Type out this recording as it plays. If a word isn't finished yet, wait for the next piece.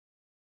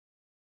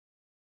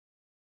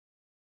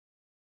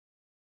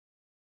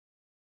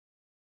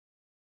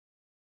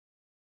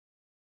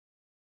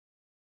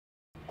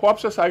Co-op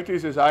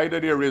societies is either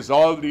they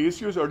resolve the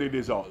issues or they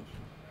dissolve.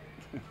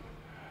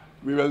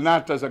 We will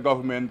not, as a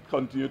government,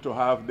 continue to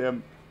have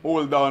them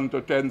hold on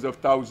to tens of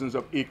thousands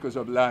of acres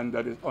of land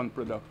that is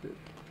unproductive.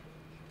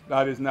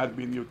 That is not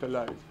being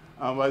utilized.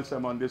 And whilst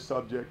I'm on this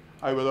subject,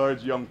 I will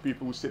urge young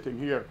people sitting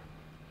here,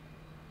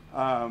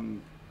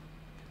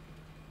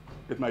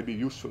 it might be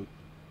useful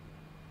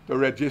to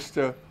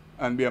register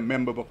and be a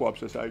member of a co-op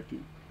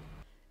society.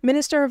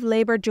 Minister of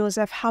Labour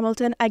Joseph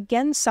Hamilton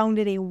again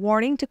sounded a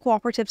warning to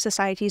cooperative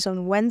societies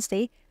on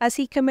Wednesday as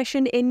he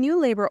commissioned a new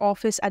Labour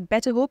office at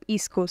Better Hope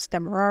East Coast,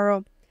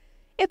 Demerara.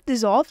 If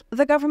dissolved,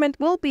 the government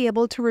will be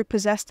able to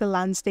repossess the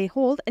lands they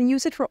hold and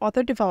use it for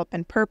other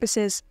development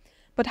purposes.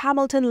 But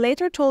Hamilton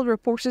later told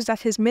reporters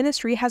that his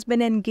ministry has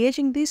been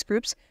engaging these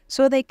groups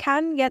so they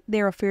can get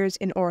their affairs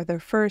in order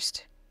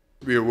first.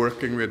 We are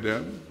working with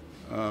them.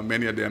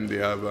 Many of them, they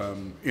have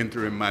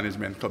interim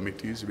management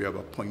committees we have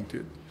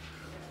appointed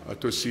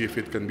to see if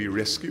it can be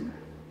rescued.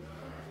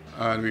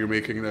 And we're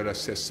making that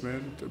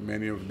assessment.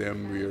 Many of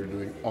them, we are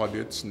doing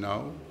audits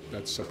now.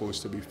 That's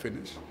supposed to be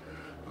finished.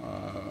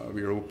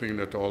 We're hoping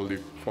that all the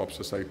co-op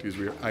societies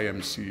where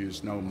IMC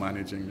is now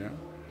managing them,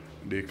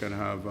 they can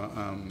have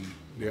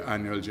their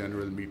annual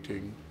general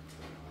meeting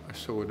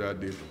so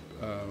that the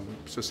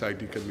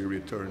society can be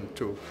returned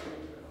to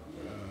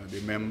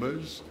the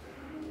members.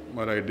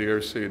 But I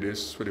dare say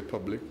this for the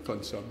public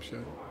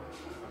consumption.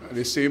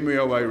 The same way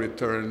how I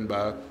returned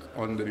back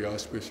under the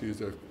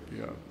auspices of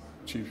the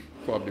Chief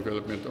Co-op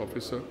Development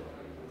Officer,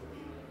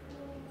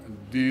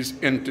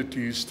 these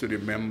entities to the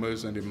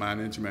members and the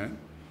management,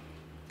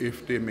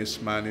 if they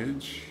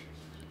mismanage,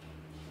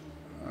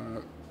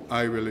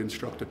 I will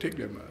instruct to take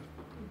them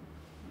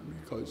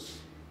out, because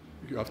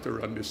you have to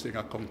run this thing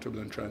accountable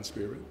and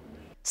transparent.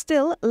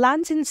 Still,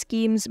 lands in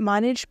schemes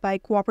managed by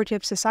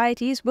cooperative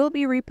societies will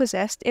be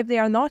repossessed if they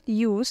are not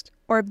used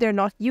or if they're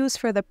not used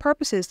for the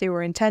purposes they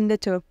were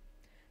intended to.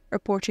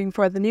 Reporting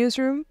for the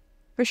newsroom,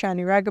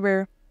 Vishani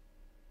Raghaber.